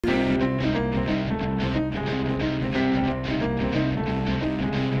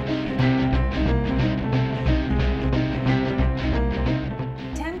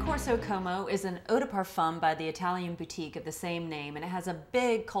Corso Como is an eau de parfum by the Italian boutique of the same name, and it has a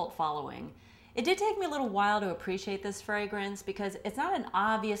big cult following. It did take me a little while to appreciate this fragrance because it's not an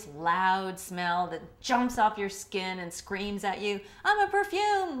obvious loud smell that jumps off your skin and screams at you, "I'm a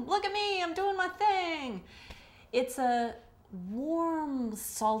perfume, look at me, I'm doing my thing." It's a warm,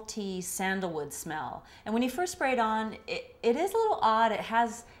 salty sandalwood smell. And when you first spray it on, it is a little odd. It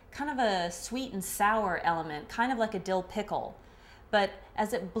has kind of a sweet and sour element, kind of like a dill pickle. But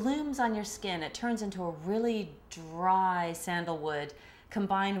as it blooms on your skin, it turns into a really dry sandalwood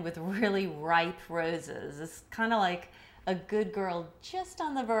combined with really ripe roses. It's kind of like a good girl just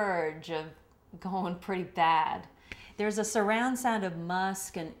on the verge of going pretty bad. There's a surround sound of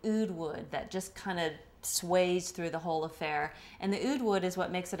musk and oud wood that just kind of sways through the whole affair. And the oud wood is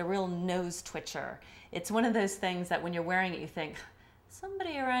what makes it a real nose twitcher. It's one of those things that when you're wearing it, you think,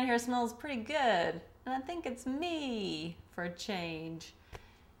 somebody around here smells pretty good, and I think it's me for a change.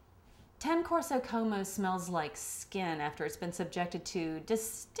 10 Corso Como smells like skin after it's been subjected to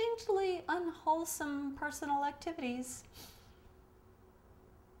distinctly unwholesome personal activities.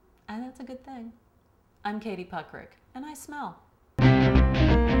 And that's a good thing. I'm Katie Puckrik, and I smell. I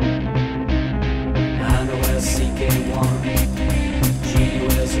know CK1